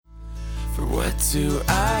For what do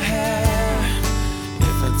I have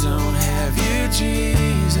if I don't have you,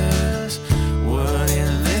 Jesus? What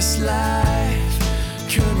in this life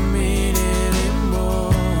could mean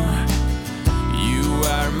anymore? You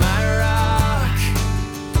are my rock,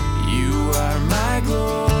 you are my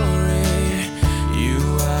glory, you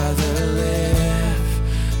are the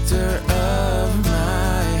lifter of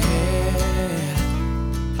my head.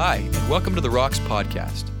 Hi, and welcome to the Rocks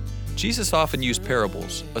Podcast. Jesus often used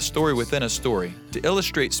parables, a story within a story, to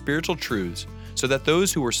illustrate spiritual truths so that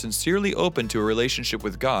those who were sincerely open to a relationship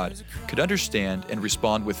with God could understand and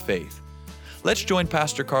respond with faith. Let's join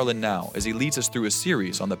Pastor Carlin now as he leads us through a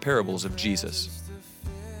series on the parables of Jesus.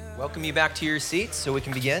 Welcome you back to your seats so we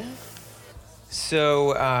can begin.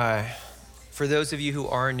 So, for those of you who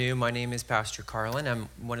are new, my name is Pastor Carlin. I'm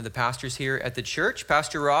one of the pastors here at the church.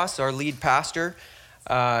 Pastor Ross, our lead pastor,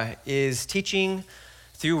 is teaching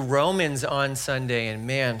through Romans on Sunday, and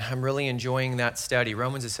man, I'm really enjoying that study.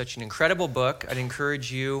 Romans is such an incredible book. I'd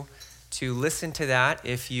encourage you to listen to that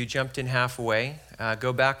if you jumped in halfway.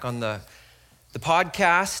 Go back on the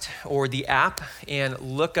podcast or the app and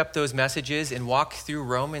look up those messages and walk through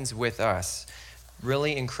Romans with us.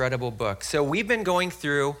 Really incredible book. So we've been going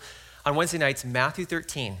through, on Wednesday nights, Matthew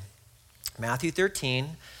 13. Matthew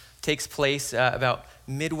 13 takes place about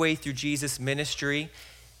midway through Jesus' ministry,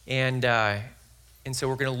 and so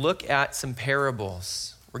we're going to look at some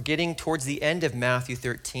parables. We're getting towards the end of Matthew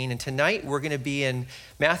 13, and tonight we're going to be in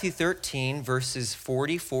Matthew 13, verses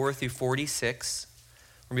 44 through 46.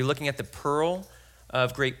 We're going to be looking at the pearl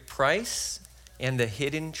of great price and the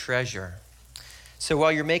hidden treasure. So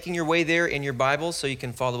while you're making your way there in your Bible so you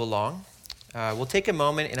can follow along, we'll take a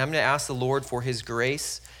moment, and I'm going to ask the Lord for his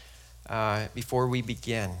grace before we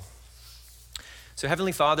begin. So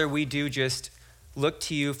Heavenly Father, we do just look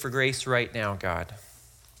to you for grace right now, God.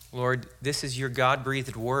 Lord, this is your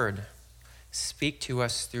God-breathed word. Speak to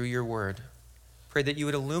us through your word. Pray that you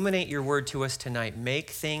would illuminate your word to us tonight. Make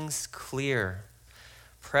things clear.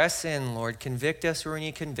 Press in, Lord. Convict us where we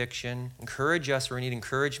need conviction. Encourage us where we need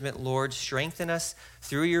encouragement, Lord. Strengthen us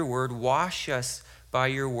through your word. Wash us by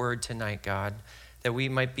your word tonight, God, that we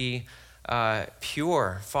might be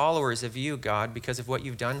pure followers of you, God, because of what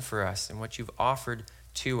you've done for us and what you've offered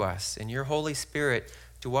to us, and your Holy Spirit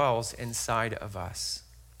dwells inside of us.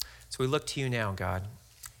 So we look to you now, God.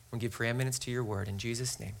 We'll give preeminence to your word. In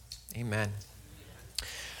Jesus' name, amen.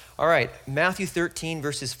 All right, Matthew 13,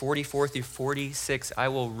 verses 44 through 46. I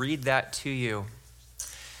will read that to you.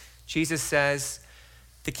 Jesus says,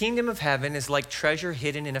 "The kingdom of heaven is like treasure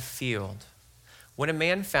hidden in a field. When a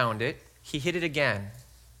man found it, he hid it again,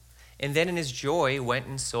 and then in his joy went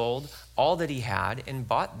and sold all that he had and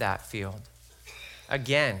bought that field.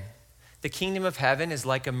 Again, the kingdom of heaven is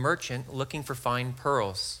like a merchant looking for fine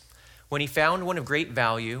pearls. When he found one of great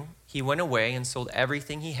value, he went away and sold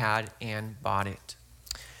everything he had and bought it."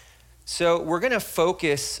 So we're going to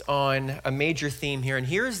focus on a major theme here, and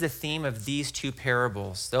here's the theme of these two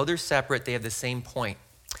parables. Though they're separate, they have the same point.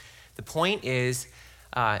 The point is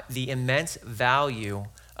the immense value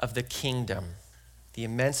of the kingdom. The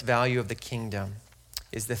immense value of the kingdom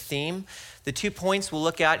is the theme. The 2 points we'll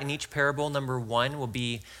look at in each parable, number 1 will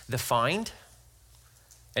be the find,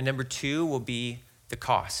 and number 2 will be the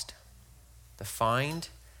cost. The find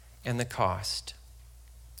and the cost.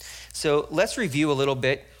 So let's review a little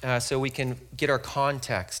bit so we can get our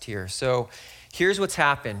context here. So here's what's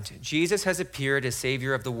happened. Jesus has appeared as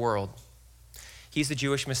Savior of the world. He's the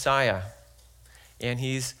Jewish Messiah, and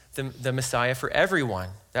he's the Messiah for everyone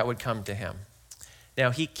that would come to him. Now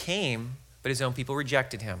he came, but his own people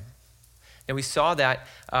rejected him. And we saw that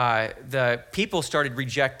the people started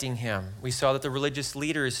rejecting him. We saw that the religious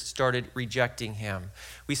leaders started rejecting him.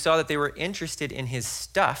 We saw that they were interested in his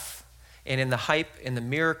stuff and in the hype and the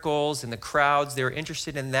miracles and the crowds. They were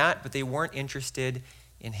interested in that, but they weren't interested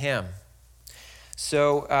in him.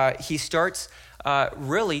 So he starts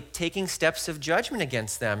really taking steps of judgment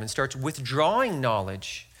against them and starts withdrawing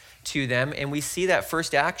knowledge to them. And we see that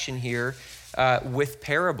first action here with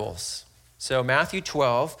parables. So Matthew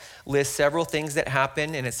 12 lists several things that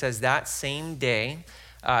happen, and it says that same day,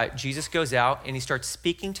 Jesus goes out and he starts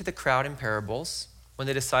speaking to the crowd in parables. When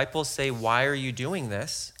the disciples say, "Why are you doing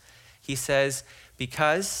this?" he says,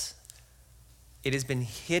 "Because it has been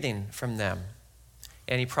hidden from them."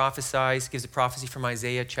 And he gives a prophecy from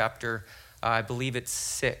Isaiah chapter, I believe it's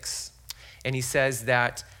 6. And he says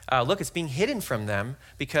that, look, it's being hidden from them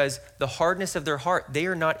because the hardness of their heart, they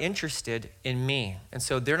are not interested in me. And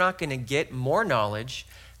so they're not going to get more knowledge.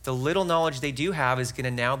 The little knowledge they do have is going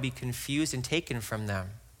to now be confused and taken from them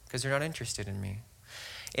because they're not interested in me.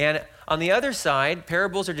 And on the other side,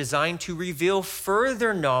 parables are designed to reveal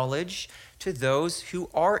further knowledge to those who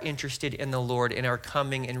are interested in the Lord and are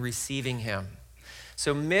coming and receiving him.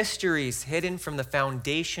 So mysteries hidden from the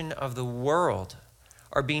foundation of the world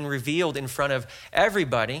are being revealed in front of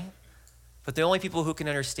everybody, but the only people who can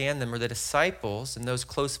understand them are the disciples and those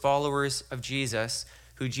close followers of Jesus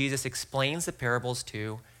who Jesus explains the parables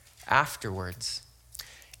to afterwards.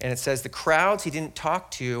 And it says the crowds he didn't talk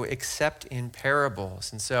to except in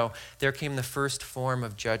parables. And so there came the first form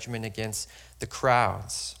of judgment against the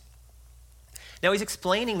crowds. Now he's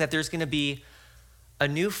explaining that there's going to be a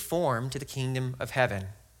new form to the kingdom of heaven.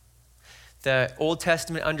 The Old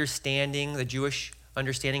Testament understanding, the Jewish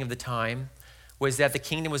understanding of the time, was that the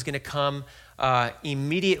kingdom was going to come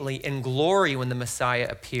immediately in glory when the Messiah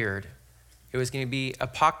appeared. It was going to be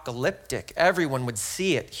apocalyptic. Everyone would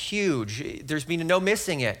see it, huge. There's been no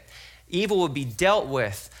missing it. Evil would be dealt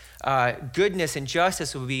with. Goodness and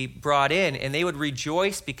justice would be brought in, and they would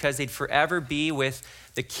rejoice because they'd forever be with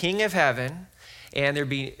the King of heaven, and there'd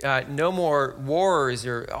be no more wars,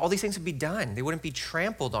 or all these things would be done. They wouldn't be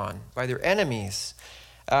trampled on by their enemies.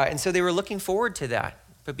 And so they were looking forward to that.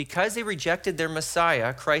 But because they rejected their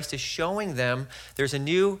Messiah, Christ is showing them there's a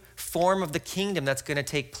new form of the kingdom that's going to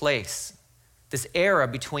take place. This era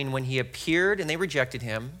between when he appeared and they rejected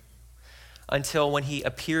him until when he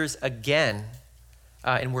appears again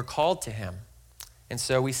and we're called to him. And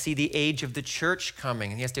so we see the age of the church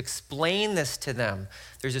coming, and he has to explain this to them.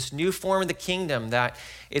 There's this new form of the kingdom that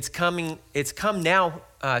it's come now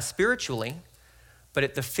spiritually,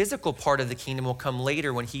 but the physical part of the kingdom will come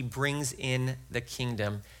later when he brings in the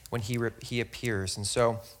kingdom, when he appears. And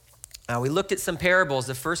so we looked at some parables.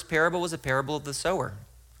 The first parable was a parable of the sower.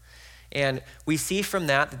 And we see from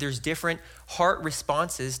that there's different heart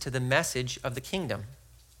responses to the message of the kingdom.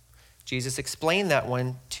 Jesus explained that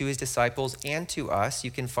one to his disciples and to us.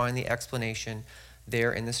 You can find the explanation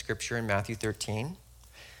there in the scripture in Matthew 13.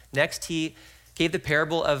 Next, he gave the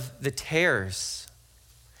parable of the tares.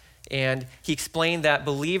 And he explained that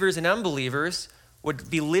believers and unbelievers would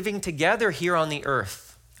be living together here on the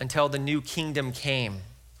earth until the new kingdom came.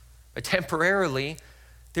 But temporarily,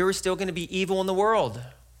 there was still going to be evil in the world.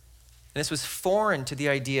 And this was foreign to the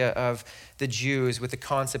idea of the Jews with the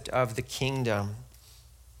concept of the kingdom.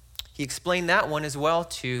 He explained that one as well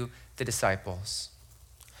to the disciples.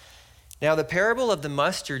 Now, the parable of the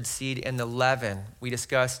mustard seed and the leaven we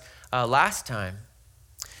discussed last time.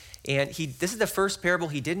 And this is the first parable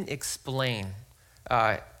he didn't explain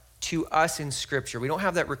to us in Scripture. We don't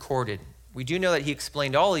have that recorded. We do know that he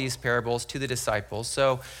explained all of these parables to the disciples.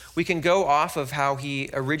 So we can go off of how he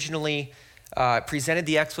originally presented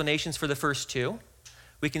the explanations for the first two.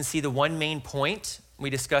 We can see the one main point. We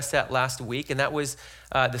discussed that last week, and that was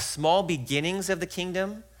the small beginnings of the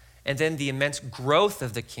kingdom and then the immense growth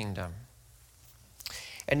of the kingdom.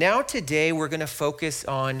 And now today we're going to focus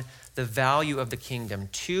on the value of the kingdom.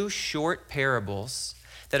 Two short parables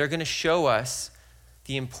that are going to show us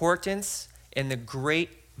the importance and the great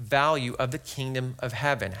value of the kingdom of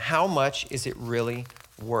heaven. How much is it really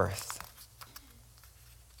worth?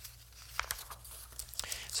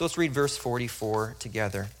 So let's read verse 44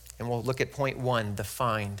 together, and we'll look at point 1, the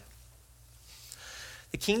find.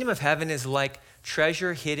 The kingdom of heaven is like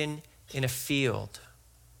treasure hidden in a field.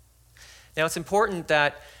 Now, it's important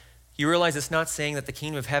that you realize it's not saying that the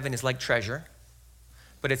kingdom of heaven is like treasure,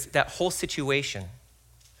 but it's that whole situation.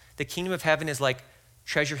 The kingdom of heaven is like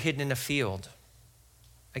treasure hidden in a field.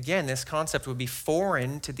 Again, this concept would be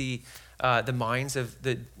foreign to the minds of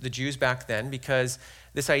the Jews back then, because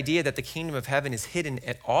this idea that the kingdom of heaven is hidden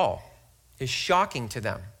at all is shocking to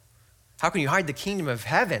them. How can you hide the kingdom of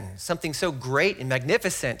heaven? Something so great and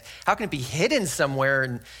magnificent. How can it be hidden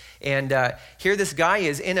somewhere? And here this guy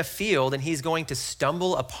is in a field and he's going to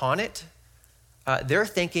stumble upon it. They're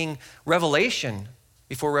thinking Revelation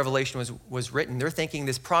before Revelation was written. They're thinking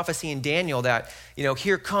this prophecy in Daniel that,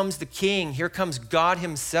 here comes the king, here comes God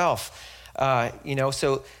himself.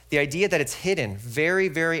 So the idea that it's hidden, very,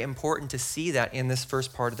 very important to see that in this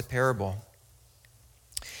first part of the parable.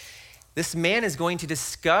 This man is going to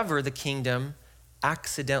discover the kingdom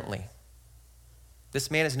accidentally.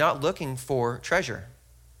 This man is not looking for treasure.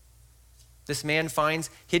 This man finds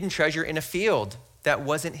hidden treasure in a field that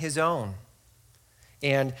wasn't his own.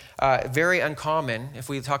 And very uncommon, if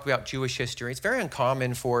we talk about Jewish history, it's very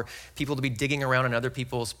uncommon for people to be digging around on other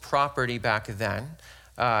people's property back then.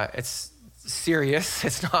 It's serious.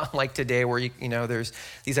 It's not like today where there's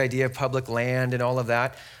these idea of public land and all of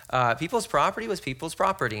that. People's property was people's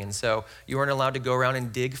property, and so you weren't allowed to go around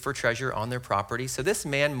and dig for treasure on their property. So this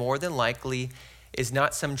man more than likely is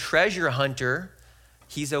not some treasure hunter.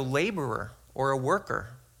 He's a laborer or a worker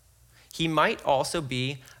He might also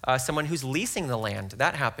be someone who's leasing the land.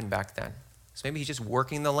 That happened back then. So maybe he's just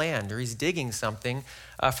working the land or he's digging something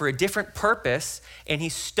for a different purpose, and he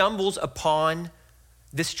stumbles upon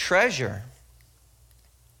this treasure.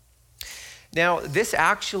 Now, this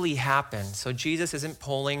actually happened. So Jesus isn't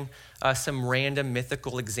pulling some random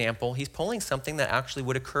mythical example. He's pulling something that actually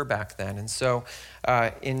would occur back then. And so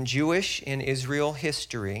in Jewish and Israel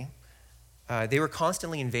history, they were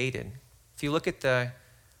constantly invaded. If you look at the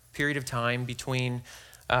period of time between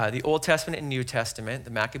the Old Testament and New Testament,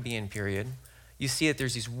 the Maccabean period, you see that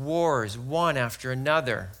there's these wars, one after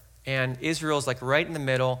another. And Israel's like right in the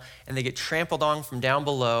middle, and they get trampled on from down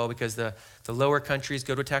below because the lower countries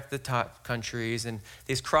go to attack the top countries, and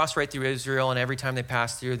they just cross right through Israel, and every time they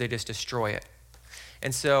pass through, they just destroy it.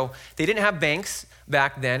 And so they didn't have banks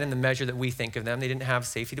back then in the measure that we think of them. They didn't have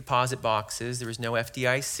safety deposit boxes. There was no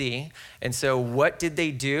FDIC. And so what did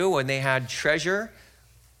they do when they had treasure?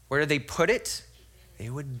 Where did they put it? They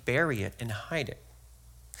would bury it and hide it.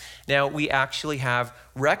 Now, we actually have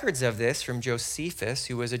records of this from Josephus,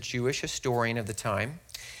 who was a Jewish historian of the time.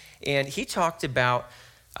 And he talked about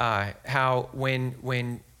how when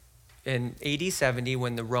in AD 70,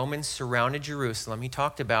 when the Romans surrounded Jerusalem, he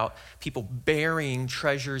talked about people burying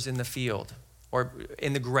treasures in the field or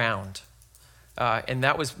in the ground. And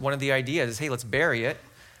that was one of the ideas is, hey, let's bury it.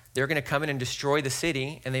 They're going to come in and destroy the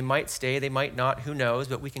city, and they might stay, they might not, who knows,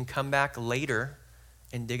 but we can come back later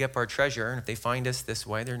and dig up our treasure. And if they find us this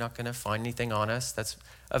way, they're not going to find anything on us that's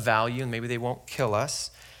of value, and maybe they won't kill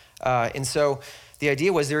us. And so the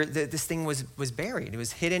idea was this thing was buried. It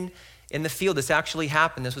was hidden in the field. This actually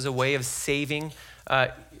happened. This was a way of saving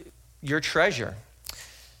your treasure.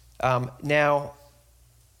 Now,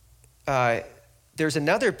 there's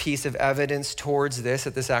another piece of evidence towards this,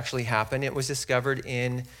 that this actually happened. It was discovered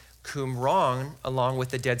in Qumran along with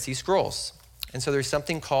the Dead Sea Scrolls. And so there's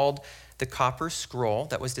something called the Copper Scroll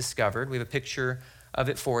that was discovered. We have a picture of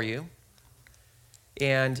it for you.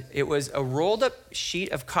 And it was a rolled up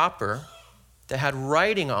sheet of copper that had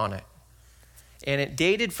writing on it. And it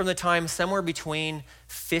dated from the time somewhere between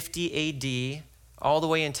 50 AD all the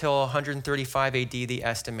way until 135 AD, they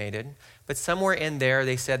estimated. But somewhere in there,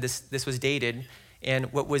 they said this was dated.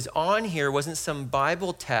 And what was on here wasn't some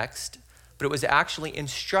Bible text, but it was actually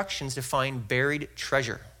instructions to find buried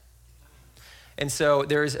treasure. And so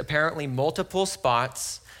there's apparently multiple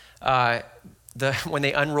spots. When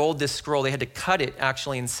they unrolled this scroll, they had to cut it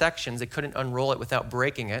actually in sections. They couldn't unroll it without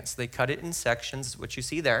breaking it. So they cut it in sections, which you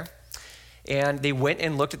see there. And they went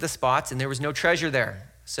and looked at the spots, and there was no treasure there.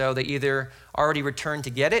 So they either already returned to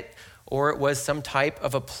get it, or it was some type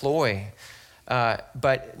of a ploy.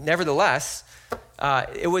 But nevertheless,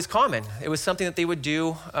 it was common. It was something that they would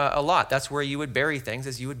do a lot. That's where you would bury things,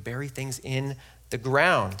 is you would bury things in the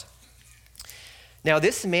ground. Now,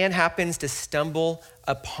 this man happens to stumble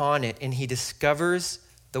upon it, and he discovers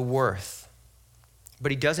the worth,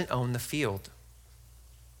 but he doesn't own the field.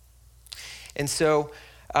 And so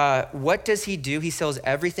what does he do? He sells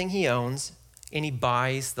everything he owns, and he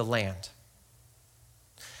buys the land.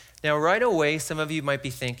 Now, right away, some of you might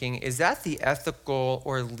be thinking, is that the ethical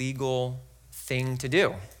or legal thing to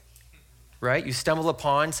do? Right? You stumble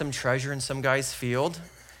upon some treasure in some guy's field,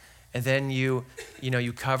 and then you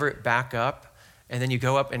cover it back up. And then you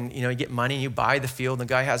go up and you get money and you buy the field and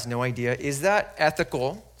the guy has no idea. Is that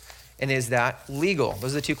ethical and is that legal?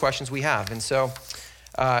 Those are the two questions we have. And so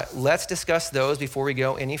let's discuss those before we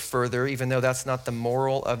go any further, even though that's not the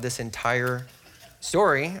moral of this entire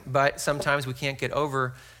story. But sometimes we can't get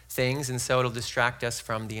over things, and so it'll distract us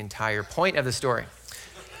from the entire point of the story.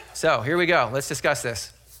 So here we go. Let's discuss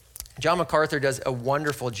this. John MacArthur does a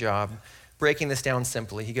wonderful job breaking this down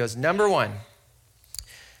simply. He goes, number one,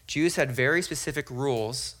 Jews had very specific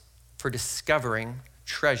rules for discovering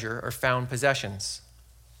treasure or found possessions.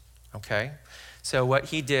 Okay? So what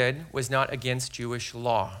he did was not against Jewish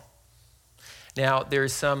law. Now,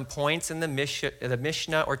 there's some points in the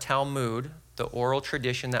Mishnah or Talmud, the oral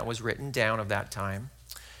tradition that was written down of that time.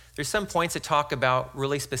 There's some points that talk about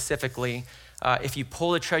really specifically, if you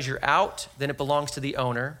pull the treasure out, then it belongs to the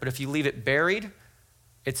owner. But if you leave it buried,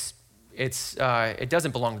 it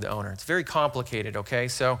doesn't belong to the owner. It's very complicated, okay?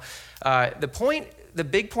 So the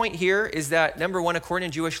big point here is that, number one, according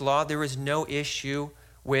to Jewish law, there was no issue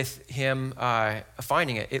with him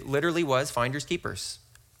finding it. It literally was finders keepers.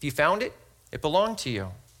 If you found it, it belonged to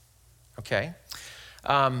you, okay?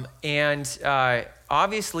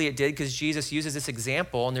 Obviously it did, because Jesus uses this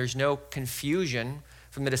example, and there's no confusion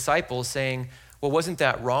from the disciples saying, well, wasn't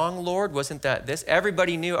that wrong, Lord? Wasn't that this?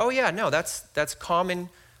 Everybody knew, oh yeah, no, that's common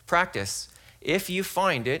practice. If you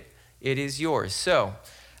find it, it is yours. So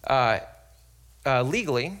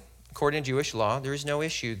legally, According to Jewish law, there is no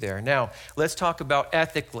issue there. Now, let's talk about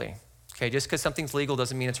ethically. Okay, just because something's legal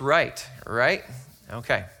doesn't mean it's right, right?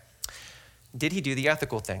 Okay. Did he do the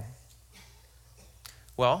ethical thing?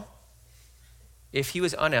 Well, if he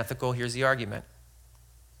was unethical, here's the argument.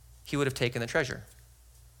 He would have taken the treasure.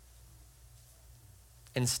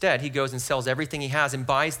 Instead, he goes and sells everything he has and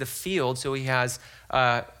buys the field so he has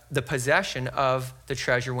the possession of the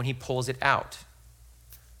treasure when he pulls it out.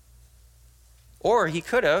 Or he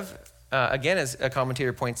could have, again, as a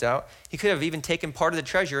commentator points out, he could have even taken part of the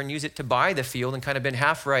treasure and used it to buy the field and kind of been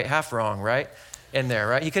half right, half wrong, right? In there,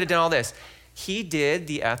 right? He could have done all this. He did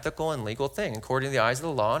the ethical and legal thing according to the eyes of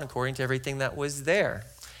the law and according to everything that was there.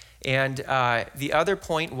 And the other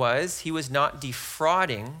point was he was not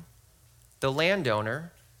defrauding the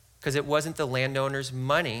landowner because it wasn't the landowner's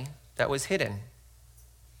money that was hidden.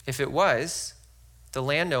 If it was, the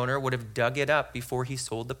landowner would have dug it up before he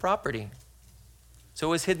sold the property. So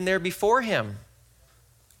it was hidden there before him,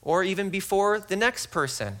 or even before the next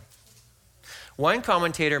person. One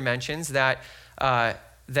commentator mentions that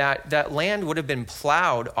that land would have been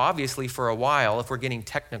plowed, obviously, for a while, if we're getting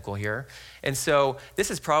technical here. And so this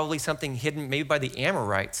is probably something hidden maybe by the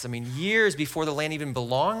Amorites. I mean, years before the land even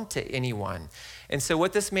belonged to anyone. And so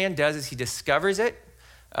what this man does is he discovers it.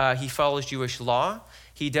 He follows Jewish law.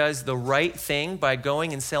 He does the right thing by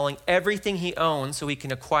going and selling everything he owns so he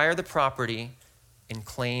can acquire the property and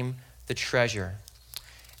claim the treasure.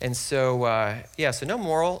 And so, so no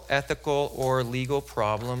moral, ethical, or legal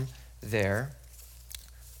problem there.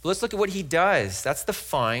 But let's look at what he does. That's the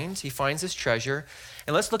find. He finds his treasure.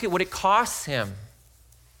 And let's look at what it costs him.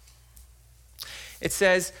 It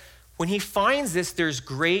says, when he finds this, there's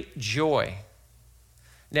great joy.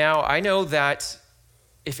 Now, I know that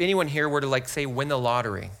if anyone here were to, say, win the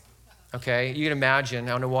lottery, okay, you can imagine,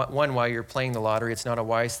 I don't know, one, while you're playing the lottery, it's not a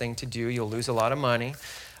wise thing to do. You'll lose a lot of money.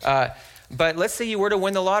 But let's say you were to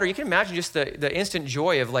win the lottery. You can imagine just the instant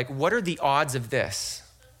joy of, what are the odds of this,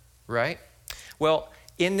 right? Well,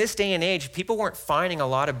 in this day and age, people weren't finding a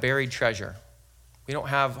lot of buried treasure. We don't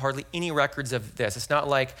have hardly any records of this. It's not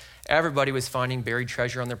like everybody was finding buried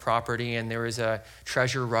treasure on their property and there was a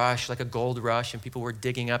treasure rush, like a gold rush, and people were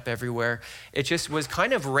digging up everywhere. It just was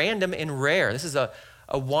kind of random and rare. This is a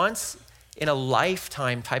once in a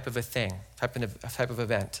lifetime type of a thing, type of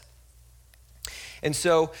event. And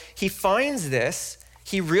so he finds this,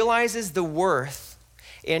 he realizes the worth,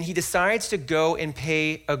 and he decides to go and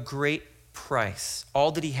pay a great price,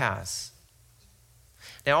 all that he has.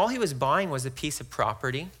 Now, all he was buying was a piece of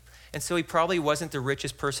property, and so he probably wasn't the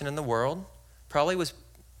richest person in the world, probably was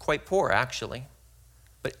quite poor, actually.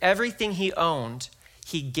 But everything he owned,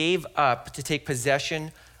 he gave up to take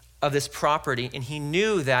possession of this property, and he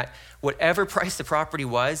knew that whatever price the property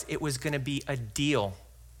was, it was going to be a deal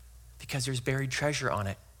because there's buried treasure on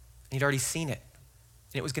it. And he'd already seen it,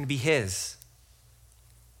 and it was going to be his.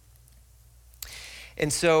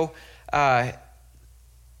 And so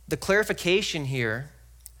the clarification here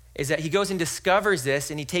is that he goes and discovers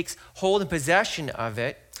this, and he takes hold and possession of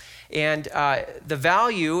it. And the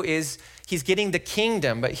value is he's getting the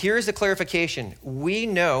kingdom. But here's the clarification. We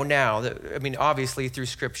know now, obviously through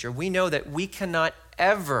Scripture, we know that we cannot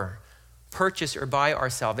ever purchase or buy our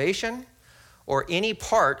salvation or any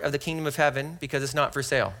part of the kingdom of heaven because it's not for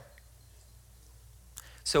sale.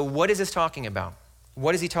 So what is this talking about?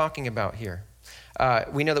 What is he talking about here?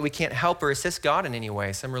 We know that we can't help or assist God in any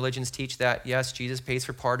way. Some religions teach that, yes, Jesus pays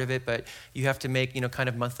for part of it, but you have to make, kind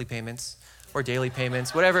of monthly payments or daily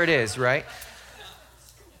payments, whatever it is, right?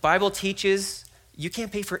 Bible teaches you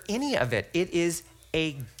can't pay for any of it. It is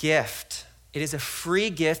a gift. It is a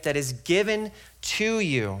free gift that is given to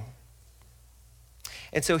you.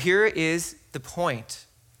 And so here is the point.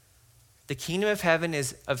 The kingdom of heaven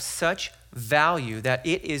is of such value that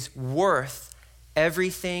it is worth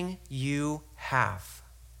everything you have.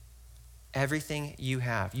 Everything you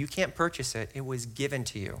have. You can't purchase it. It was given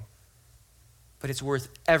to you. But it's worth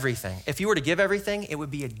everything. If you were to give everything, it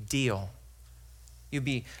would be a deal. You'd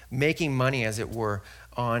be making money, as it were,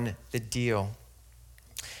 on the deal.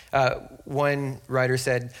 One writer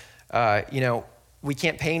said, we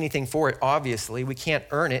can't pay anything for it, obviously. We can't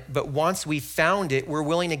earn it. But once we found it, we're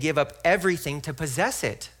willing to give up everything to possess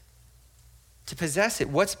it. To possess it.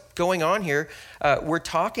 What's going on here? We're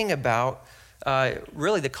talking about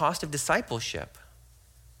really the cost of discipleship.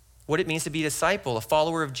 What it means to be a disciple, a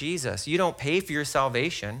follower of Jesus. You don't pay for your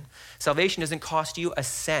salvation. Salvation doesn't cost you a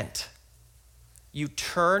cent. You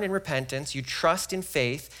turn in repentance, you trust in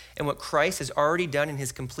faith in what Christ has already done in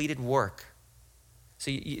his completed work.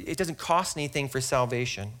 So it doesn't cost anything for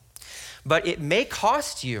salvation. But it may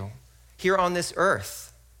cost you here on this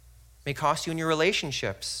earth. It may cost you in your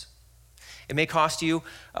relationships. It may cost you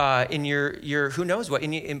in your who knows what,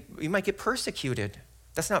 you might get persecuted.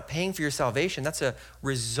 That's not paying for your salvation. That's a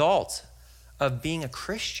result of being a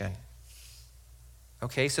Christian.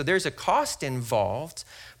 Okay, so there's a cost involved,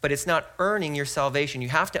 but it's not earning your salvation. You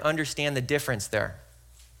have to understand the difference there.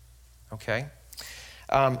 Okay?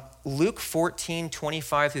 Luke 14,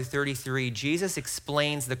 25 through 33, Jesus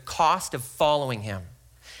explains the cost of following him.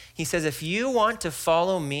 He says, if you want to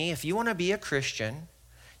follow me, if you want to be a Christian,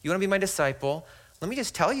 you want to be my disciple, let me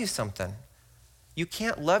just tell you something. You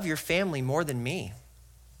can't love your family more than me.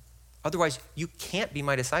 Otherwise, you can't be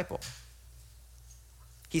my disciple.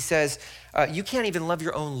 He says, you can't even love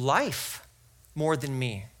your own life more than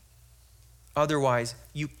me. Otherwise,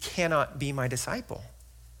 you cannot be my disciple.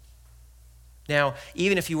 Now,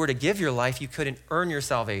 even if you were to give your life, you couldn't earn your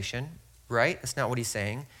salvation, right? That's not what he's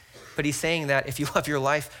saying. But he's saying that if you love your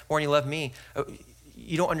life more than you love me,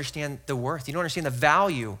 you don't understand the worth. You don't understand the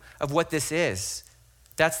value of what this is.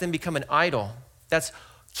 That's then become an idol. That's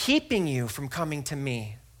keeping you from coming to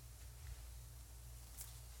me.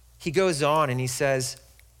 He goes on and he says,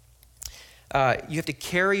 you have to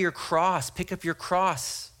carry your cross, pick up your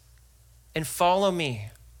cross, and follow me.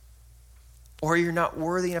 Or you're not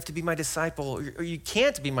worthy enough to be my disciple, or you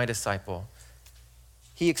can't be my disciple.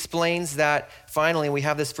 He explains that, finally, we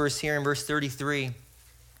have this verse here in verse 33.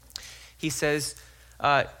 He says,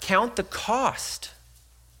 count the cost.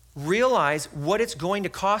 Realize what it's going to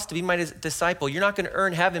cost to be my disciple. You're not going to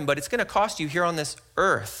earn heaven, but it's going to cost you here on this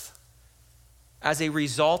earth. As a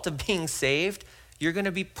result of being saved, you're going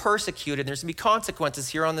to be persecuted. There's going to be consequences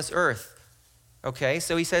here on this earth. Okay,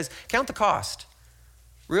 so he says, count the cost.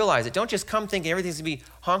 Realize it. Don't just come thinking everything's going to be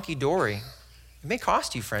honky-dory. It may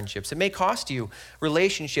cost you friendships. It may cost you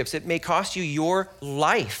relationships. It may cost you your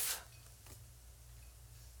life.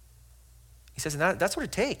 He says, and that's what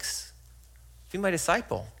it takes. Be my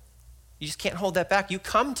disciple. You just can't hold that back. You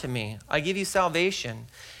come to me. I give you salvation.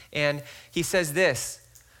 And he says this.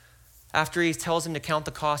 After he tells him to count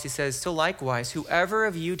the cost, he says, so likewise, whoever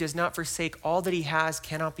of you does not forsake all that he has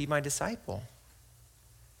cannot be my disciple.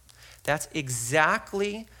 That's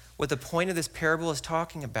exactly what the point of this parable is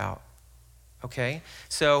talking about, okay?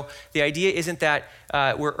 So the idea isn't that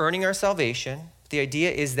we're earning our salvation. The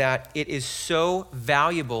idea is that it is so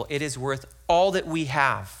valuable, it is worth all that we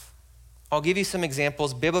have. I'll give you some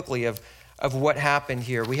examples biblically of what happened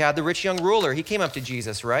here. We had the rich young ruler. He came up to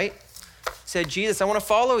Jesus, right? Said, Jesus, I want to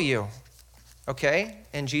follow you, okay?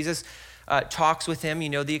 And Jesus talks with him. You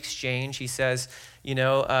know the exchange. He says,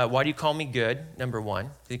 why do you call me good? Number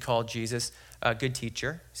one, he called Jesus a good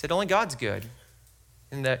teacher. He said, only God's good.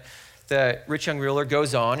 And the rich young ruler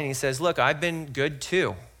goes on and he says, look, I've been good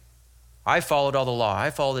too. I followed all the law.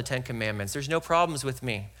 I followed the 10 commandments. There's no problems with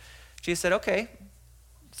me. Jesus said, okay,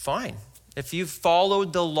 fine. If you've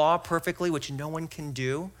followed the law perfectly, which no one can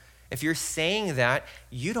do, if you're saying that,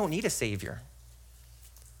 you don't need a savior.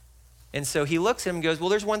 And so he looks at him and goes, well,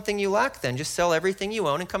 there's one thing you lack then. Just sell everything you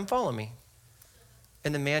own and come follow me.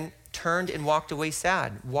 And the man turned and walked away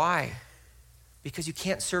sad. Why? Because you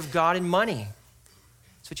can't serve God and money.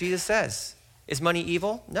 That's what Jesus says. Is money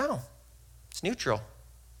evil? No, it's neutral.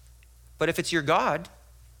 But if it's your God,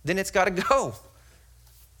 then it's got to go.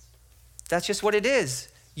 That's just what it is.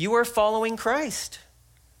 You are following Christ.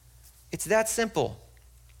 It's that simple.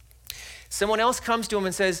 Someone else comes to him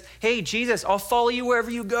and says, hey, Jesus, I'll follow you wherever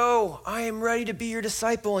you go. I am ready to be your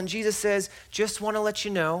disciple. And Jesus says, just want to let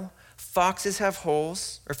you know, foxes have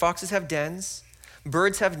holes, or foxes have dens,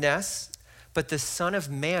 birds have nests, but the Son of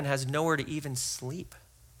Man has nowhere to even sleep.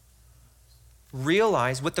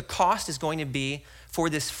 Realize what the cost is going to be for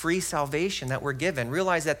this free salvation that we're given.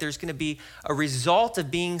 Realize that there's going to be a result of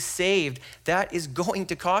being saved that is going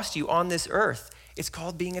to cost you on this earth. It's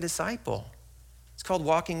called being a disciple. It's called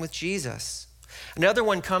walking with Jesus. Another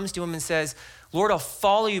one comes to him and says, Lord, I'll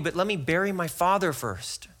follow you, but let me bury my father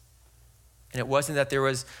first. And it wasn't that there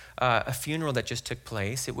was a funeral that just took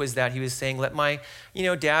place. It was that he was saying, let my,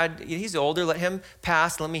 dad, he's older, let him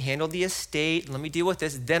pass, let me handle the estate, let me deal with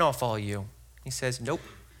this, then I'll follow you. He says, nope,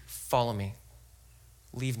 follow me.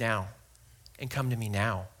 Leave now and come to me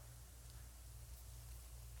now.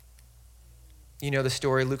 You know the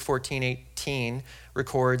story, Luke 14:18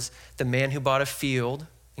 records the man who bought a field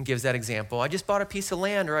and gives that example. I just bought a piece of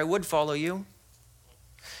land or I would follow you.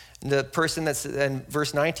 The person that's in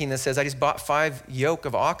verse 19 that says, I just bought 5 yoke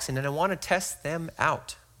of oxen and I want to test them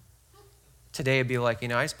out. Today it'd be like,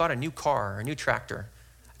 I just bought a new car or a new tractor.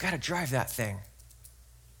 I got to drive that thing.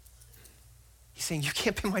 He's saying, you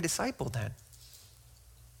can't be my disciple then.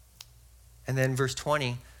 And then verse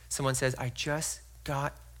 20, someone says, I just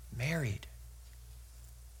got married.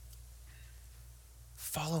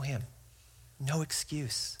 Follow him. No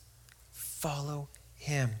excuse. Follow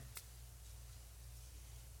him.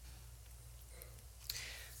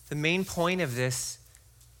 The main point of this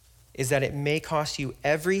is that it may cost you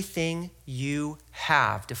everything you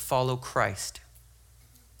have to follow Christ.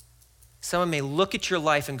 Someone may look at your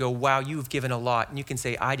life and go, wow, you've given a lot. And you can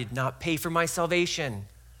say, I did not pay for my salvation.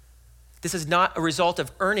 This is not a result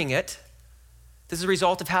of earning it. This is a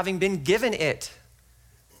result of having been given it.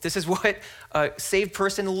 This is what a saved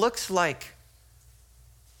person looks like.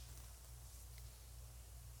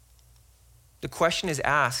 The question is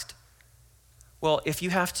asked, well, if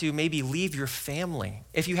you have to maybe leave your family,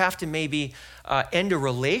 if you have to maybe end a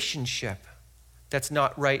relationship that's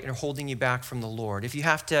not right and holding you back from the Lord, if you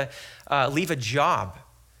have to leave a job,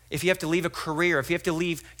 if you have to leave a career, if you have to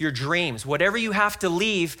leave your dreams, whatever you have to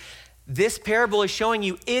leave, this parable is showing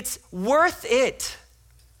you it's worth it.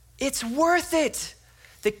 It's worth it.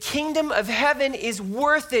 The kingdom of heaven is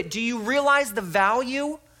worth it. Do you realize the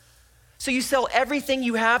value? So you sell everything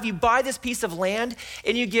you have, you buy this piece of land,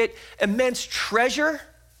 and you get immense treasure?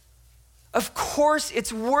 Of course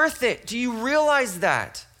it's worth it. Do you realize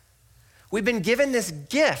that? We've been given this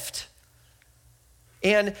gift.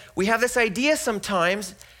 And we have this idea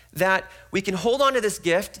sometimes that we can hold on to this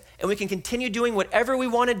gift and we can continue doing whatever we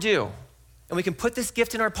want to do. And we can put this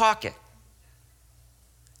gift in our pocket.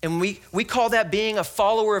 And we call that being a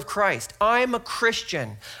follower of Christ. I'm a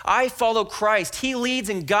Christian. I follow Christ. He leads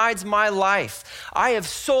and guides my life. I have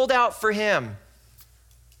sold out for him.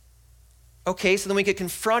 Okay, so then we get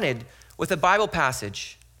confronted with a Bible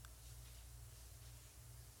passage.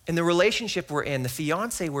 In the relationship we're in, the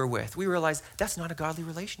fiance we're with, we realize that's not a godly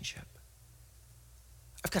relationship.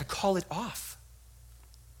 I've got to call it off.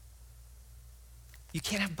 You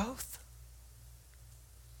can't have both.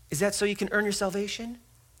 Is that so you can earn your salvation?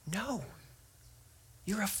 No.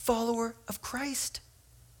 You're a follower of Christ.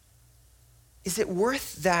 Is it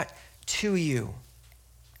worth that to you?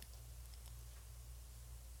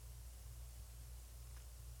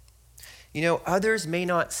 You know, others may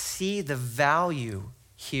not see the value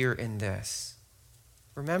here in this.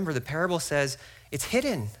 Remember, the parable says it's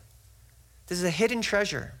hidden. This is a hidden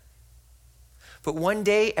treasure. But one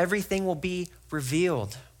day, everything will be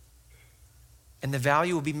revealed, and the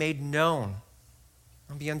value will be made known.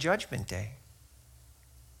 It'll be on Judgment Day.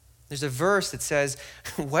 There's a verse that says,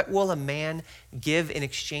 what will a man give in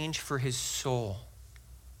exchange for his soul?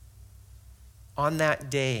 On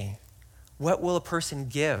that day, what will a person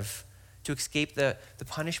give to escape the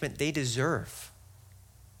punishment they deserve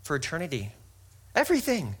for eternity?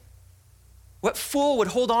 Everything. What fool would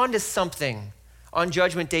hold on to something on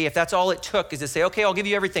Judgment Day if that's all it took is to say, okay, I'll give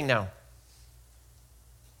you everything now?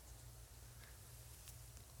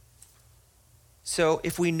 So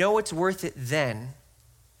if we know it's worth it then,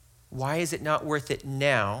 why is it not worth it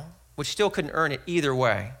now? Which still couldn't earn it either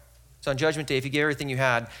way. So on Judgment Day, if you gave everything you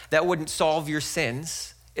had, that wouldn't solve your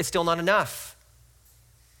sins. It's still not enough.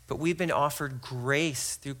 But we've been offered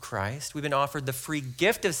grace through Christ. We've been offered the free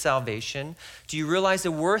gift of salvation. Do you realize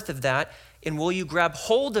the worth of that? And will you grab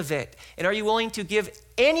hold of it? And are you willing to give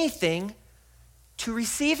anything to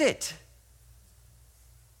receive it?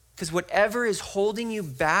 Because whatever is holding you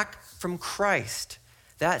back from Christ,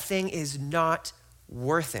 that thing is not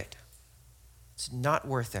worth it. It's not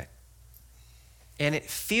worth it. And it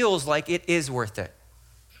feels like it is worth it.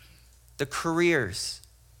 The careers,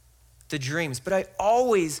 the dreams. But I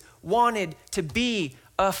always wanted to be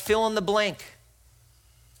a fill in the blank.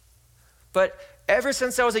 But ever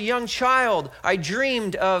since I was a young child, I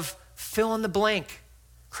dreamed of fill in the blank.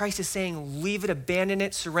 Christ is saying, leave it, abandon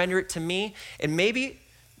it, surrender it to me. And maybe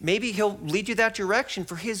he'll lead you that direction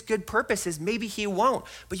for his good purposes. Maybe he won't,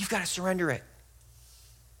 but you've got to surrender it.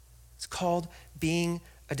 It's called being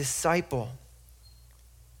a disciple.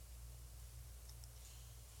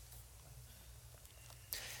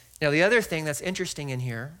 Now, the other thing that's interesting in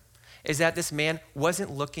here is that this man wasn't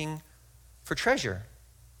looking for treasure.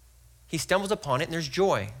 He stumbles upon it and there's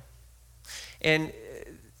joy. And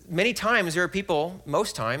many times there are people,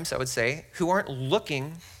 most times I would say, who aren't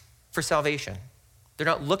looking for salvation. They're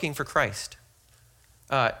not looking for Christ.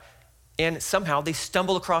 And somehow they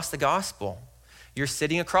stumble across the gospel. You're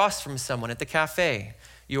sitting across from someone at the cafe.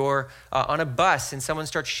 You're on a bus and someone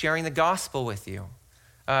starts sharing the gospel with you.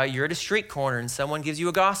 You're at a street corner and someone gives you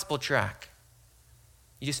a gospel tract.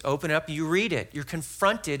 You just open it up, you read it. You're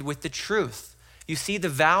confronted with the truth. You see the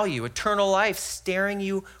value, eternal life staring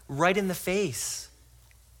you right in the face.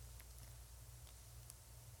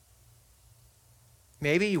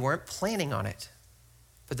 Maybe you weren't planning on it,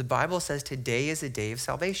 but the Bible says today is a day of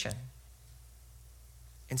salvation.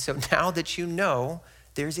 And so now that you know,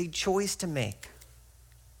 there's a choice to make.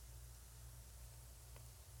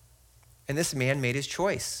 And this man made his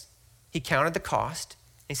choice. He counted the cost,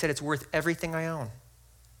 and he said, it's worth everything I own.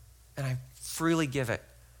 And I freely give it.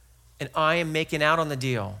 And I am making out on the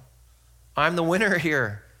deal. I'm the winner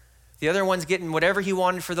here. The other one's getting whatever he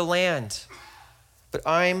wanted for the land. But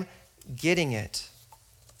I'm getting it.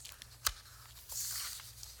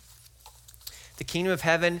 The kingdom of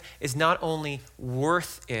heaven is not only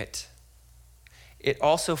worth it, it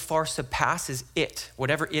also far surpasses it,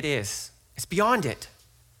 whatever it is. It's beyond it.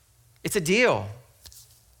 It's a deal.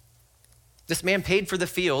 This man paid for the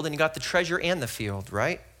field and he got the treasure and the field,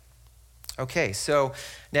 right? Okay, so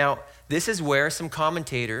now this is where some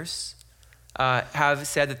commentators have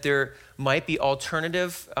said that there might be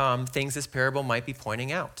alternative things this parable might be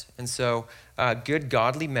pointing out. And so good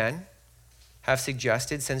godly men have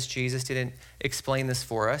suggested, since Jesus didn't explain this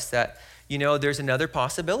for us, that, there's another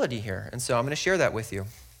possibility here. And so I'm going to share that with you.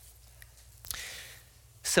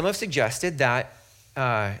 Some have suggested that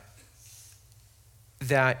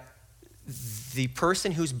that the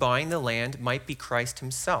person who's buying the land might be Christ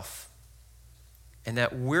himself, and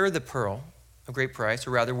that we're the pearl of great price, or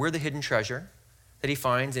rather, we're the hidden treasure that he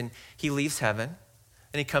finds, and he leaves heaven,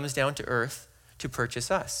 and he comes down to earth to purchase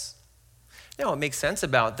us. Now, what makes sense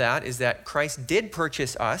about that is that Christ did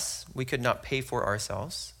purchase us. We could not pay for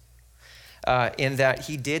ourselves, in that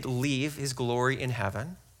he did leave his glory in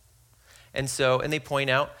heaven. And they point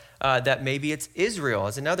out that maybe it's Israel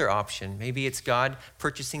as another option. Maybe it's God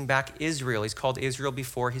purchasing back Israel. He's called Israel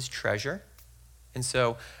before his treasure. And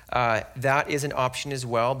so that is an option as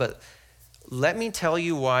well. But let me tell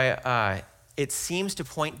you why it seems to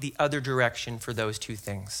point the other direction for those two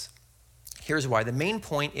things. Here's why. The main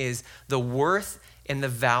point is the worth and the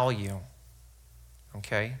value.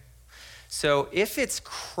 Okay? So if it's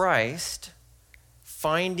Christ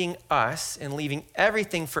finding us and leaving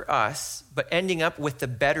everything for us, but ending up with the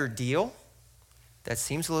better deal, that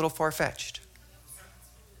seems a little far-fetched.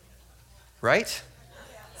 Right?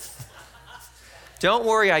 Don't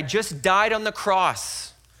worry, I just died on the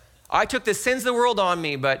cross. I took the sins of the world on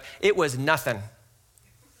me, but it was nothing.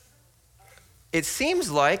 It seems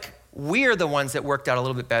like we are the ones that worked out a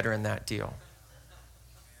little bit better in that deal,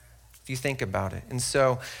 if you think about it. And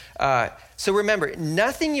so remember,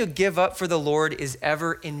 nothing you give up for the Lord is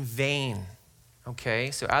ever in vain, okay?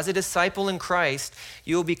 So as a disciple in Christ,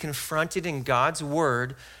 you will be confronted in God's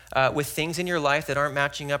word with things in your life that aren't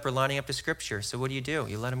matching up or lining up to Scripture. So what do?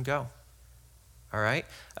 You let them go, all right?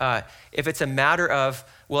 If it's a matter of,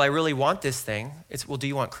 well, I really want this thing, it's, well, do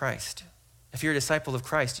you want Christ? If you're a disciple of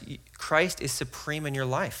Christ, Christ is supreme in your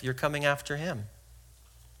life. You're coming after him.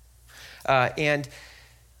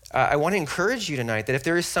 I want to encourage you tonight that if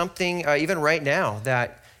there is something, even right now,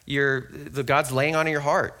 that God's laying on your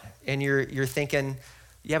heart, and you're thinking,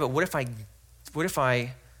 yeah, but what if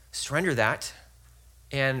I surrender that,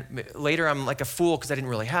 and later I'm like a fool because I didn't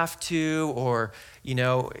really have to, or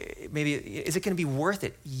maybe is it going to be worth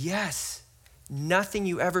it? Yes. Nothing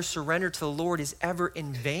you ever surrender to the Lord is ever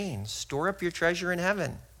in vain. Store up your treasure in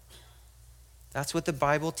heaven. That's what the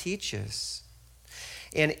Bible teaches.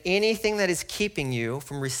 And anything that is keeping you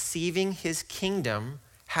from receiving his kingdom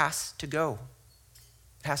has to go.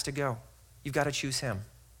 It has to go. You've got to choose him.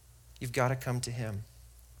 You've got to come to him.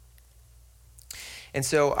 And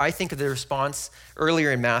so I think of the response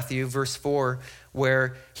earlier in Matthew, verse 4,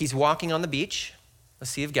 where he's walking on the beach, the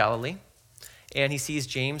Sea of Galilee, and he sees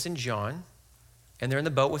James and John, and they're in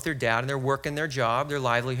the boat with their dad, and they're working their job, their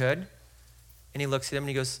livelihood. And he looks at them and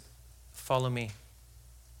he goes, follow me.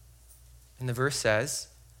 And the verse says,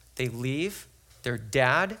 they leave their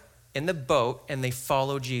dad in the boat and they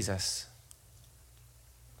follow Jesus.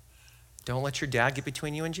 Don't let your dad get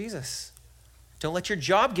between you and Jesus. Don't let your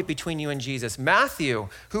job get between you and Jesus. Matthew,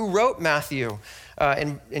 who wrote Matthew,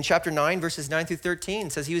 in chapter 9, verses 9 through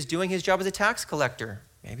 13, says he was doing his job as a tax collector.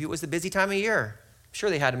 Maybe it was the busy time of year. I'm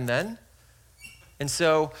sure they had him then. And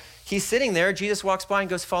so he's sitting there. Jesus walks by and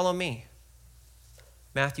goes, follow me.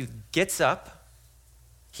 Matthew gets up.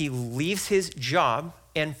 He leaves his job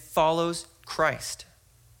and follows Christ.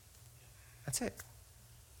 That's it.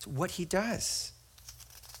 It's what he does.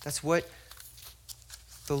 That's what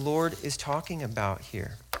the Lord is talking about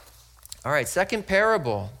here. All right, second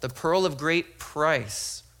parable, the pearl of great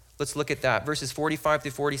price. Let's look at that. Verses 45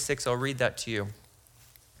 through 46, I'll read that to you.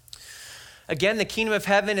 Again, the kingdom of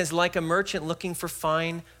heaven is like a merchant looking for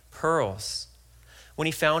fine pearls. When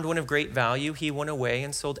he found one of great value, he went away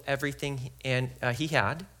and sold everything he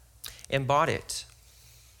had and bought it.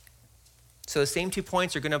 So the same 2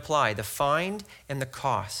 points are going to apply, the find and the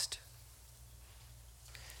cost.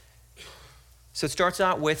 So it starts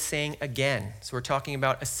out with saying again. So we're talking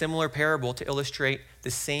about a similar parable to illustrate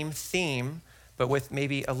the same theme, but with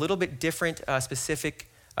maybe a little bit different specific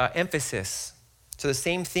emphasis. So the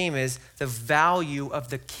same theme is the value of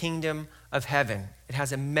the kingdom of heaven. It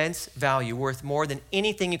has immense value, worth more than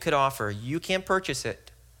anything you could offer. You can't purchase it,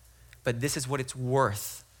 but this is what it's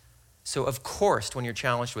worth. So of course, when you're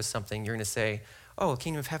challenged with something, you're going to say, oh, the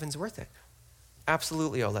kingdom of heaven's worth it.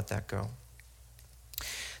 Absolutely, I'll let that go.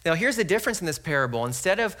 Now, here's the difference in this parable.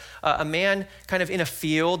 Instead of a man kind of in a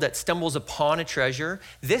field that stumbles upon a treasure,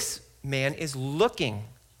 this man is looking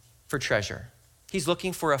for treasure. He's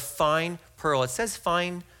looking for a fine pearl. It says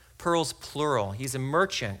fine pearls, plural. He's a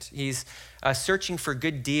merchant. He's searching for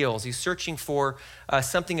good deals. He's searching for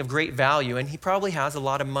something of great value, and he probably has a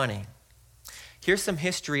lot of money. Here's some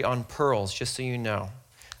history on pearls, just so you know.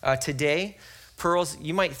 Today, pearls,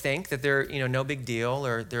 you might think that they're no big deal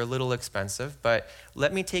or they're a little expensive, but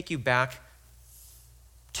let me take you back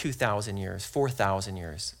 2,000 years, 4,000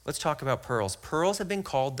 years. Let's talk about pearls. Pearls have been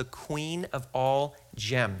called the queen of all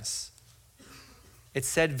gems. It's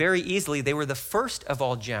said very easily they were the first of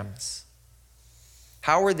all gems.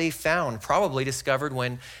 How were they found? Probably discovered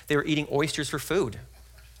when they were eating oysters for food.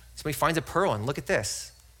 Somebody finds a pearl and look at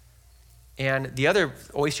this. And the other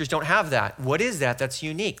oysters don't have that. What is that? That's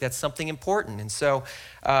unique. That's something important. And so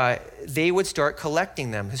they would start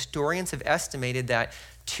collecting them. Historians have estimated that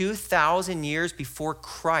 2,000 years before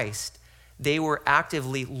Christ, they were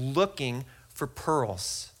actively looking for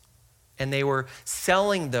pearls. And they were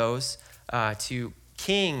selling those to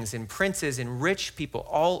kings and princes and rich people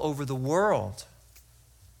all over the world.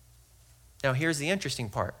 Now, here's the interesting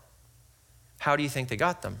part. How do you think they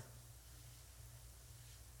got them?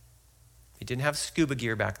 They didn't have scuba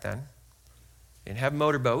gear back then. They didn't have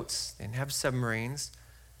motorboats. They didn't have submarines.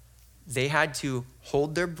 They had to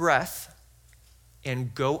hold their breath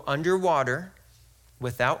and go underwater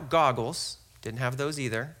without goggles. Didn't have those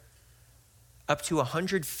either. Up to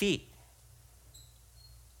 100 feet.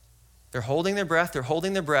 They're holding their breath. They're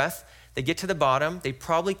holding their breath. They get to the bottom. They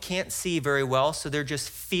probably can't see very well, so they're just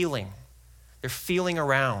feeling. They're feeling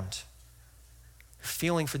around. They're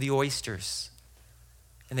feeling for the oysters.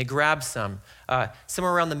 And they grabbed some.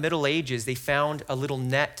 Somewhere around the Middle Ages, they found a little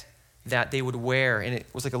net that they would wear, and it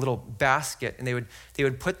was like a little basket, and they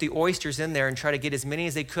would put the oysters in there and try to get as many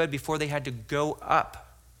as they could before they had to go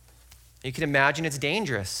up. You can imagine it's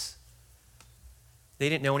dangerous. They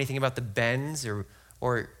didn't know anything about the bends or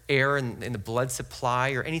air in the blood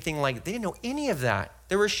supply or anything like that. They didn't know any of that.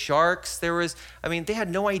 There were sharks. They had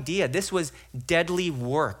no idea. This was deadly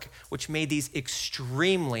work, which made these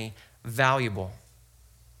extremely valuable.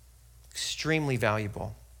 Extremely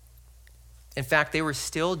valuable. In fact, they were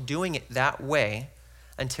still doing it that way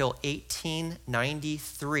until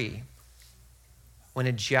 1893, when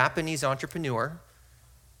a Japanese entrepreneur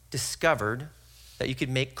discovered that you could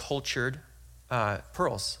make cultured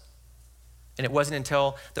pearls. And it wasn't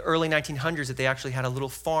until the early 1900s that they actually had a little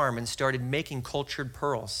farm and started making cultured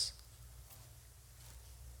pearls.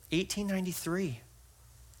 1893.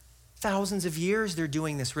 Thousands of years they're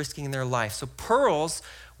doing this, risking their life. So pearls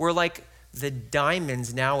were like the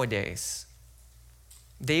diamonds nowadays.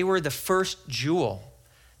 They were the first jewel.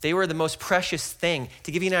 They were the most precious thing.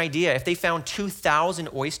 To give you an idea, if they found 2,000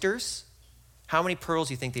 oysters, how many pearls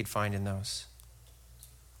do you think they'd find in those?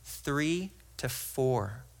 3 to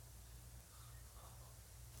 4.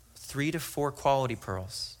 3 to 4 quality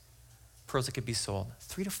pearls. Pearls that could be sold.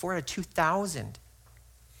 3 to 4 out of 2,000.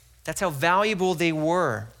 That's how valuable they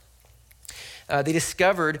were. They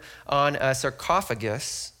discovered on a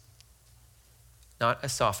sarcophagus, not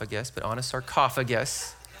esophagus, but on a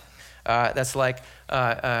sarcophagus. That's like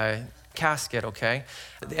a casket, okay?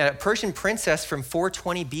 A Persian princess from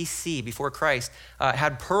 420 BC, before Christ,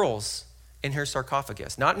 had pearls in her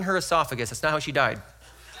sarcophagus. Not in her esophagus. That's not how she died,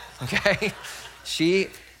 okay? She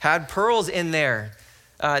had pearls in there.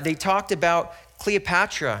 They talked about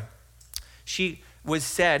Cleopatra. She was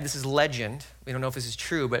said, this is legend, we don't know if this is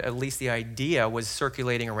true, but at least the idea was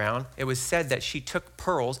circulating around. It was said that she took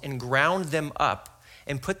pearls and ground them up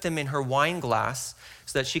and put them in her wine glass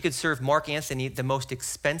so that she could serve Mark Antony the most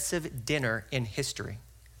expensive dinner in history.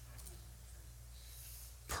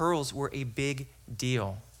 Pearls were a big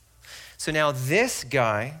deal. So now this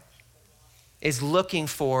guy is looking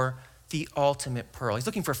for the ultimate pearl. He's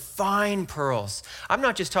looking for fine pearls. I'm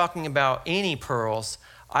not just talking about any pearls.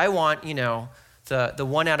 I want, the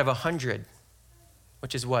 1 out of 100,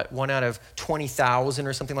 which is what, 1 out of 20,000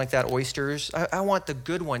 or something like that, oysters. I want the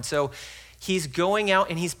good one. So he's going out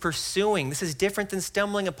and he's pursuing. This is different than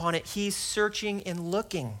stumbling upon it. He's searching and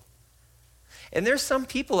looking. And there's some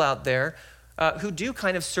people out there who do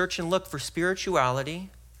kind of search and look for spirituality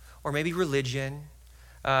or maybe religion,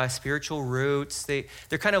 spiritual roots. They're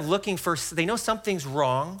kind of looking for, they know something's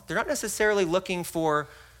wrong. They're not necessarily looking for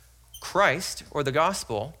Christ or the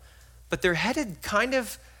gospel, but they're headed kind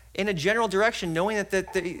of in a general direction, knowing that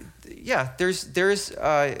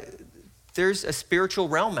there's a spiritual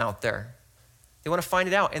realm out there. They want to find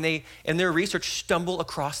it out, and they, in their research, stumble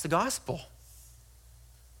across the gospel.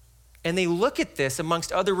 And they look at this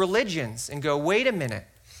amongst other religions and go, wait a minute.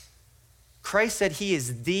 Christ said he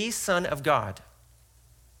is the Son of God.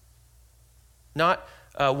 Not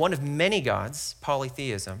one of many gods,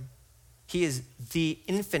 polytheism. He is the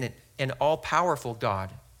infinite and all-powerful God,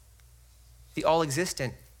 the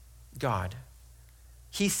all-existent God.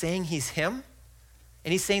 He's saying he's him,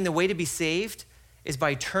 and he's saying the way to be saved is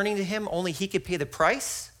by turning to him. Only he could pay the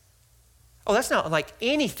price. Oh, that's not like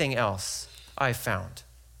anything else I've found.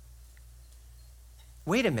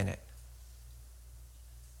 Wait a minute.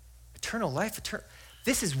 Eternal life,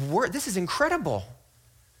 this is incredible.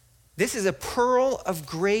 This is a pearl of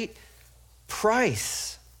great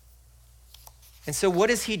price. And so what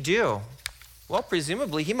does he do? Well,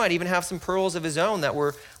 presumably he might even have some pearls of his own that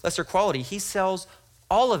were lesser quality. He sells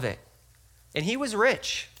all of it. And he was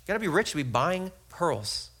rich. You gotta be rich to be buying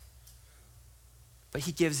pearls. But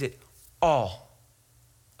he gives it all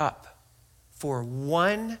up for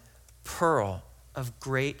one pearl of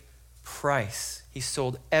great price. He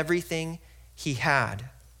sold everything he had.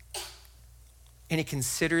 And he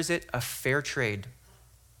considers it a fair trade.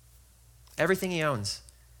 Everything he owns.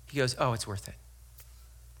 He goes, oh, it's worth it.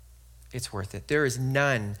 It's worth it. There is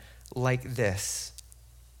none like this.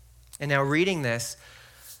 And now reading this,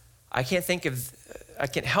 I can't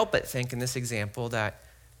help but think in this example that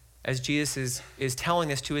as Jesus is telling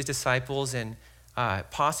this to his disciples, and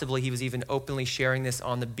possibly he was even openly sharing this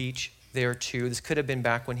on the beach there too. This could have been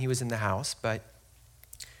back when he was in the house, but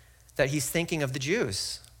that he's thinking of the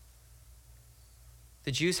Jews.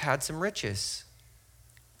 The Jews had some riches.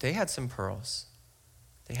 They had some pearls.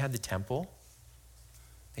 They had the temple.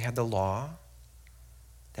 They had the law.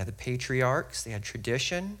 They had the patriarchs. They had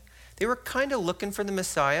tradition. They were kind of looking for the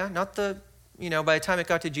Messiah. Not by the time it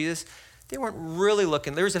got to Jesus, they weren't really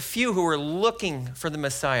looking. There was a few who were looking for the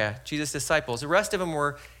Messiah, Jesus' disciples. The rest of them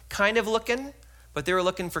were kind of looking, but they were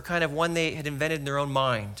looking for kind of one they had invented in their own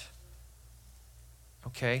mind.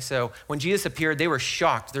 Okay, so when Jesus appeared, they were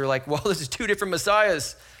shocked. They're like, well, this is two different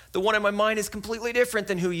Messiahs. The one in my mind is completely different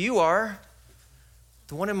than who you are.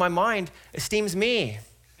 The one in my mind esteems me,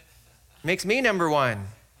 makes me number one,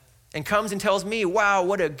 and comes and tells me, wow,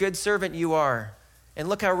 what a good servant you are. And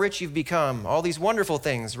look how rich you've become. All these wonderful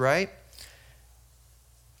things, right?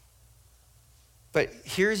 But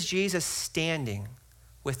here's Jesus standing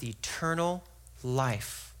with eternal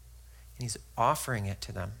life, and he's offering it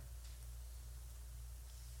to them.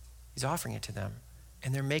 He's offering it to them.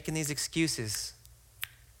 And they're making these excuses.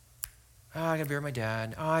 Oh, I gotta bury my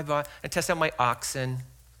dad. Oh, I test out my oxen.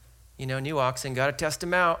 New oxen, gotta test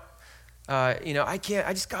them out. I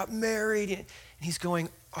just got married. And he's going,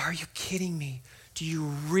 are you kidding me? Do you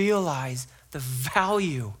realize the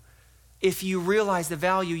value? If you realize the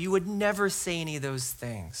value, you would never say any of those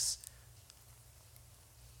things.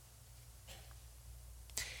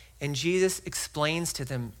 And Jesus explains to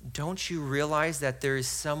them, don't you realize that there is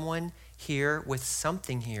someone here with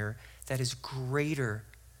something here that is greater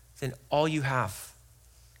than all you have?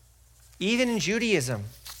 Even in Judaism,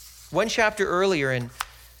 one chapter earlier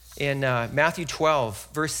in Matthew 12,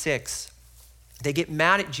 verse 6, they get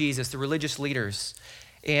mad at Jesus, the religious leaders,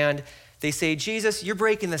 and they say, Jesus, you're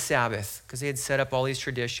breaking the Sabbath, because they had set up all these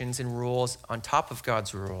traditions and rules on top of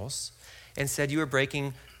God's rules, and said you were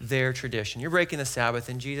breaking their tradition. You're breaking the Sabbath.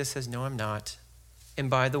 And Jesus says, no, I'm not. And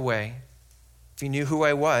by the way, if you knew who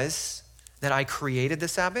I was, that I created the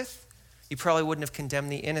Sabbath, you probably wouldn't have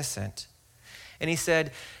condemned the innocent. And he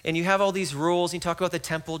said, and you have all these rules, and you talk about the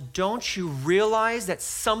temple. Don't you realize that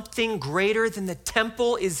something greater than the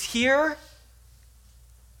temple is here?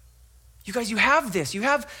 You guys, you have this. You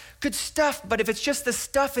have good stuff, but if it's just the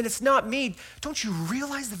stuff and it's not me, don't you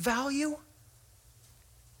realize the value?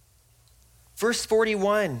 Verse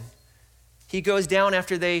 41, he goes down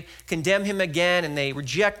after they condemn him again and they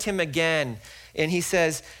reject him again. And he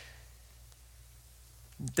says,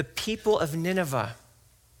 the people of Nineveh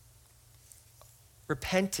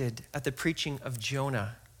repented at the preaching of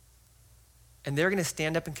Jonah. And they're going to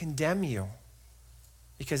stand up and condemn you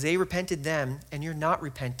because they repented them and you're not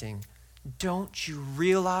repenting. Don't you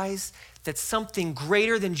realize that something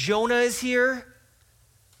greater than Jonah is here?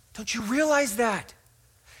 Don't you realize that?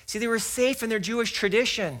 See, they were safe in their Jewish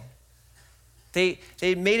tradition. They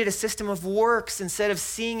made it a system of works instead of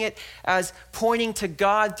seeing it as pointing to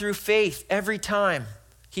God through faith every time.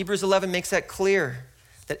 Hebrews 11 makes that clear.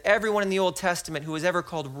 that everyone in the Old Testament who was ever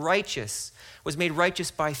called righteous was made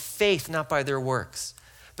righteous by faith, not by their works.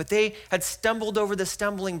 But they had stumbled over the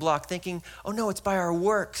stumbling block thinking, oh no, it's by our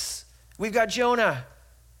works. We've got Jonah.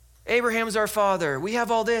 Abraham's our father. We have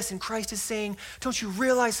all this. And Christ is saying, don't you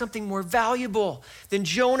realize something more valuable than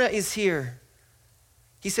Jonah is here?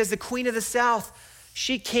 He says the queen of the south,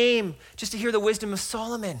 she came just to hear the wisdom of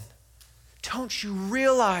Solomon. Don't you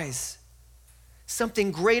realize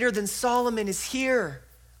something greater than Solomon is here?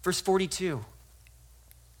 Verse 42.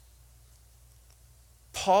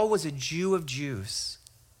 Paul was a Jew of Jews.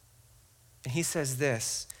 And he says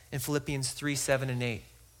this in Philippians 3, 7, and 8.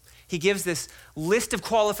 He gives this list of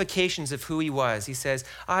qualifications of who he was. He says,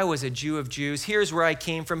 I was a Jew of Jews. Here's where I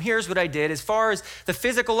came from. Here's what I did. As far as the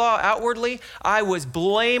physical law outwardly, I was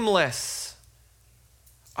blameless.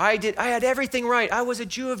 I had everything right. I was a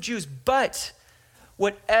Jew of Jews. But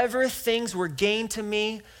whatever things were gained to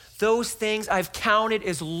me, those things I've counted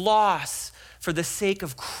as loss for the sake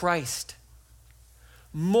of Christ.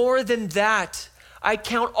 More than that, I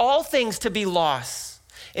count all things to be loss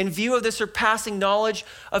in view of the surpassing knowledge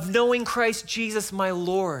of knowing Christ Jesus my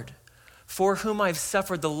Lord, for whom I've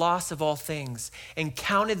suffered the loss of all things and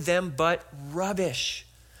counted them but rubbish,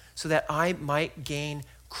 so that I might gain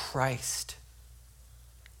Christ.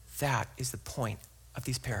 That is the point of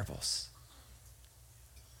these parables.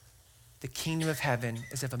 The kingdom of heaven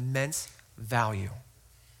is of immense value.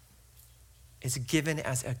 It's given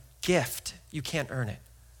as a gift. You can't earn it,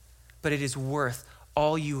 but it is worth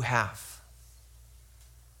all you have.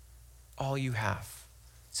 All you have.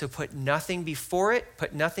 So put nothing before it,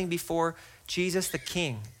 put nothing before Jesus the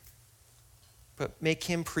King, but make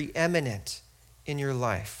him preeminent in your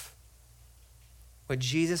life. What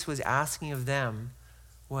Jesus was asking of them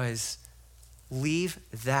was, leave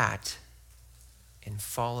that and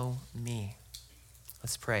follow me.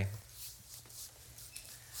 Let's pray.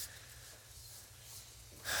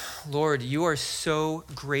 Lord, you are so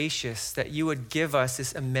gracious that you would give us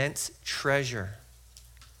this immense treasure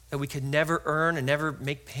that we could never earn and never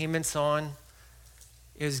make payments on.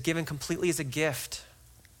 It was given completely as a gift.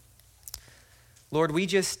 Lord, we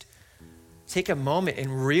just take a moment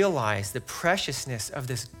and realize the preciousness of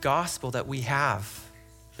this gospel that we have,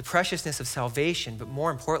 the preciousness of salvation, but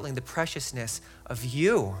more importantly, the preciousness of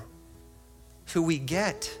you, who we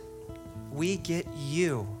get. We get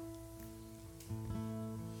you.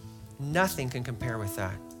 Nothing can compare with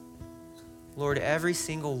that. Lord, every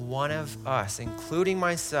single one of us, including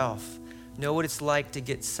myself, know what it's like to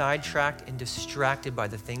get sidetracked and distracted by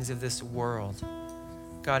the things of this world.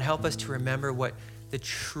 God, help us to remember what the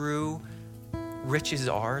true riches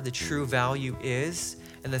are, the true value is,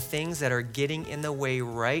 and the things that are getting in the way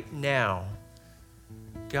right now.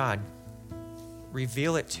 God,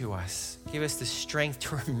 reveal it to us. Give us the strength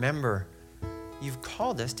to remember you've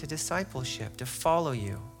called us to discipleship, to follow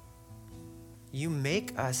you. You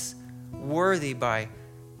make us worthy by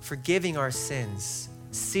forgiving our sins,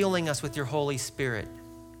 sealing us with your Holy Spirit.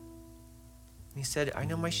 And he said, I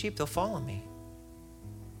know my sheep, they'll follow me.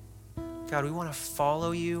 God, we want to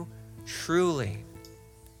follow you truly.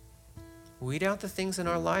 Weed out the things in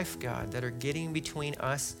our life, God, that are getting between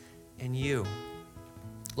us and you.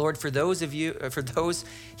 Lord, for those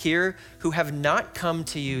here who have not come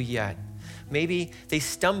to you yet, maybe they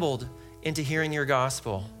stumbled into hearing your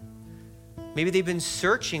gospel. Maybe they've been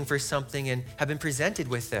searching for something and have been presented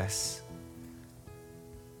with this.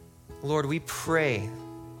 Lord, we pray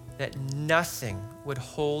that nothing would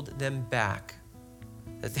hold them back,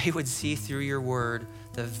 that they would see through your word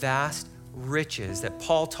the vast riches that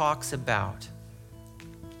Paul talks about,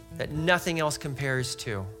 that nothing else compares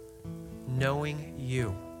to, knowing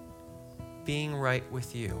you, being right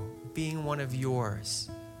with you, being one of yours,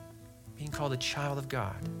 being called a child of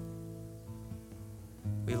God.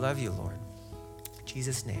 We love you, Lord. In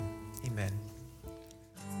Jesus' name, amen.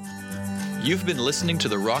 You've been listening to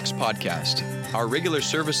the Rocks Podcast. Our regular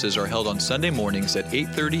services are held on Sunday mornings at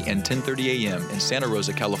 8:30 and 10:30 a.m. in Santa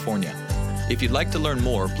Rosa, California. If you'd like to learn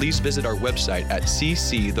more, please visit our website at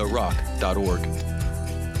cctherock.org.